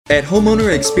At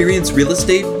Homeowner Experience Real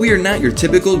Estate, we are not your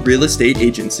typical real estate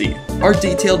agency. Our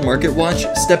detailed market watch,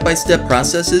 step-by-step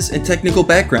processes, and technical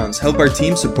backgrounds help our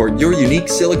team support your unique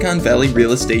Silicon Valley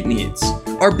real estate needs.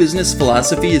 Our business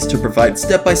philosophy is to provide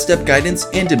step-by-step guidance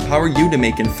and empower you to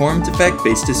make informed,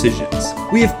 fact-based decisions.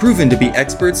 We have proven to be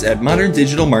experts at modern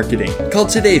digital marketing. Call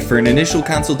today for an initial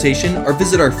consultation or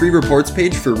visit our free reports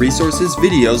page for resources,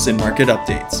 videos, and market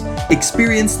updates.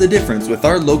 Experience the difference with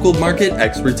our local market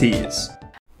expertise.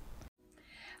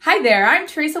 Hi there, I'm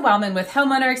Teresa Wellman with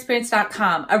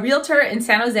HomeownerExperience.com, a realtor in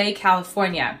San Jose,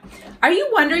 California. Are you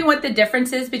wondering what the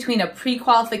difference is between a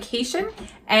pre-qualification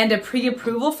and a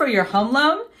pre-approval for your home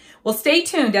loan? Well, stay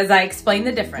tuned as I explain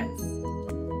the difference.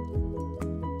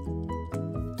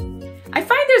 I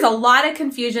find there's a lot of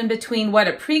confusion between what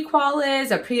a pre-qual is,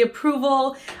 a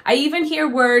pre-approval. I even hear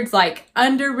words like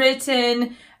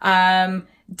underwritten,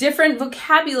 different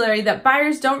vocabulary that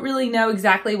buyers don't really know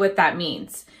exactly what that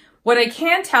means. What I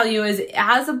can tell you is,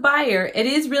 as a buyer, it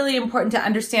is really important to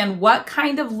understand what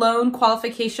kind of loan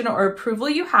qualification or approval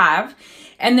you have,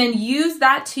 and then use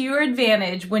that to your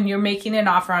advantage when you're making an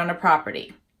offer on a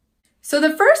property. So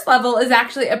the first level is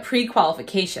actually a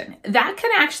pre-qualification. That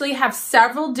can actually have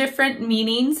several different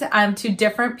meanings to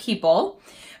different people,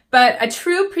 but a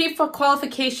true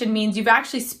pre-qualification means you've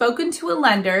actually spoken to a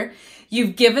lender.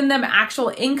 You've given them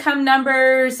actual income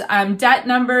numbers, debt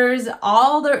numbers,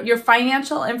 all your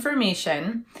financial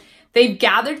information. They've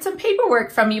gathered some paperwork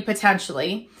from you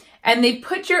potentially, and they've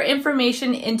put your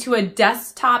information into a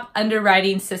desktop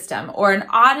underwriting system or an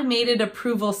automated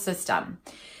approval system.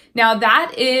 Now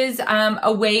that is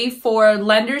a way for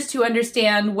lenders to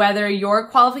understand whether your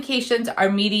qualifications are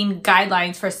meeting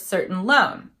guidelines for a certain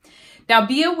loan. Now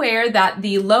be aware that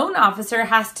the loan officer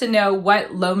has to know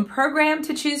what loan program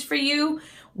to choose for you,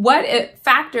 what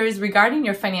factors regarding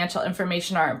your financial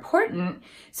information are important,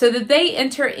 so that they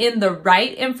enter in the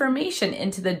right information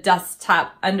into the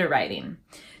desktop underwriting.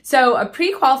 So a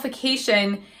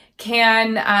pre-qualification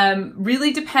can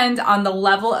really depend on the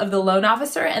level of the loan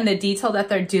officer and the detail that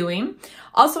they're doing.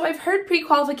 Also, I've heard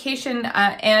pre-qualification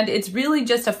and it's really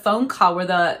just a phone call where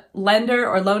the lender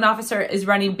or loan officer is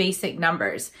running basic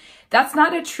numbers. That's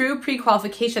not a true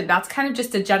pre-qualification. That's kind of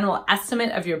just a general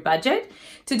estimate of your budget.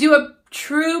 To do a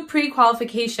true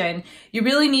pre-qualification, you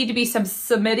really need to be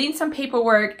submitting some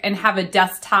paperwork and have a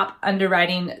desktop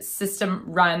underwriting system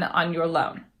run on your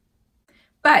loan.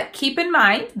 But keep in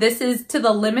mind, this is to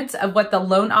the limits of what the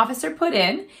loan officer put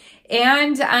in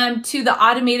and to the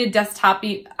automated desktop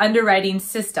underwriting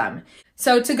system.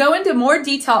 So to go into more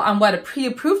detail on what a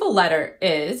pre-approval letter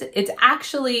is, it's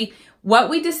actually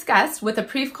what we discussed with a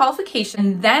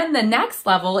pre-qualification. Then the next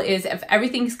level is, if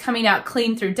everything's coming out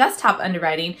clean through desktop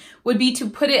underwriting, would be to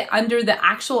put it under the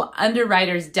actual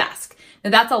underwriter's desk.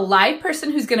 Now that's a live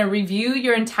person who's going to review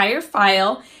your entire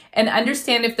file and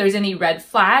understand if there's any red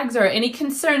flags or any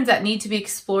concerns that need to be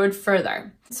explored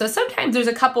further. So sometimes there's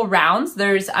a couple rounds.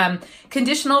 There's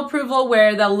conditional approval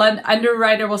where the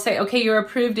underwriter will say, okay, you're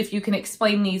approved if you can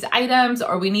explain these items,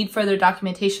 or we need further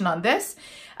documentation on this.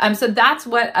 So that's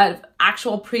what an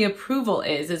actual pre-approval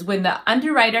is when the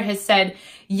underwriter has said,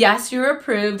 yes, you're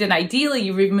approved, and ideally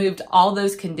you removed all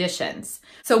those conditions.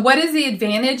 So what is the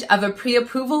advantage of a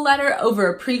pre-approval letter over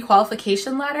a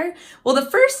pre-qualification letter? Well, the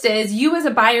first is you as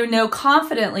a buyer know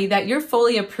confidently that you're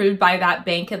fully approved by that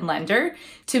bank and lender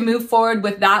to move forward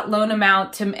with that loan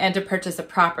amount and to purchase a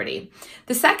property.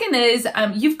 The second is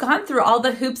you've gone through all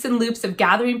the hoops and loops of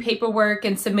gathering paperwork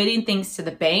and submitting things to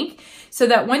the bank, so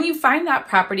that when you find that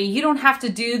property, you don't have to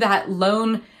do that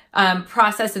loan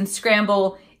process and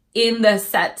scramble in the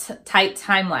set tight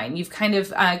timeline. You've kind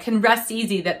of can rest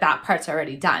easy that part's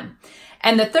already done.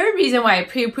 And the third reason why a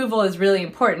pre-approval is really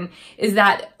important is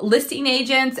that listing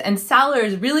agents and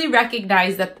sellers really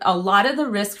recognize that a lot of the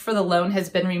risk for the loan has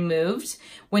been removed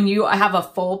when you have a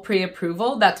full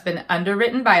pre-approval that's been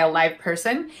underwritten by a live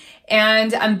person.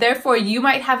 And therefore, you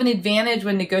might have an advantage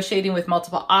when negotiating with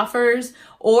multiple offers,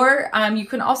 or you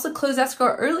can also close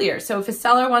escrow earlier. So if a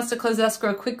seller wants to close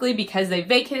escrow quickly because they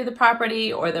vacated the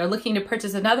property or they're looking to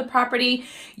purchase another property,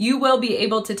 you will be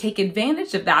able to take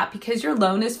advantage of that because your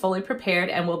loan is fully prepared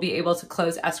and will be able to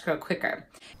close escrow quicker.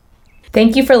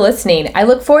 Thank you for listening. I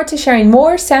look forward to sharing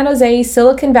more San Jose,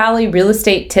 Silicon Valley real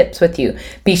estate tips with you.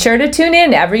 Be sure to tune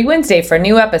in every Wednesday for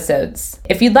new episodes.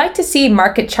 If you'd like to see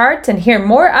market charts and hear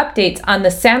more updates on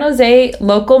the San Jose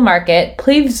local market,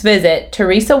 please visit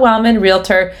Teresa Wellman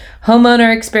Realtor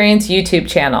Homeowner Experience YouTube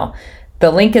channel.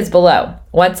 The link is below.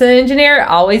 Once an engineer,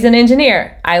 always an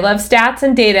engineer. I love stats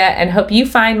and data and hope you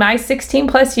find my 16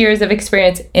 plus years of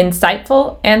experience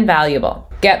insightful and valuable.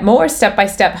 Get more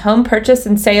step-by-step home purchase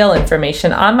and sale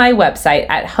information on my website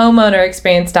at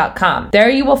homeownerexperience.com. There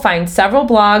you will find several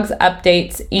blogs,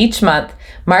 updates each month,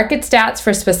 market stats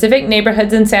for specific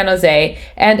neighborhoods in San Jose,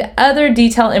 and other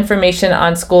detailed information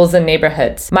on schools and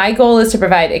neighborhoods. My goal is to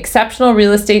provide exceptional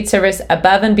real estate service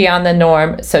above and beyond the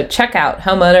norm, so check out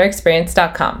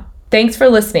homeownerexperience.com. Thanks for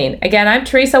listening. Again, I'm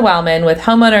Teresa Wellman with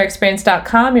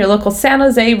homeownerexperience.com, your local San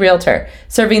Jose realtor,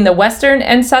 serving the western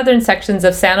and southern sections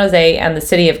of San Jose and the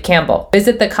city of Campbell.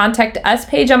 Visit the Contact Us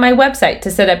page on my website to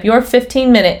set up your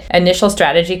 15-minute initial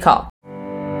strategy call.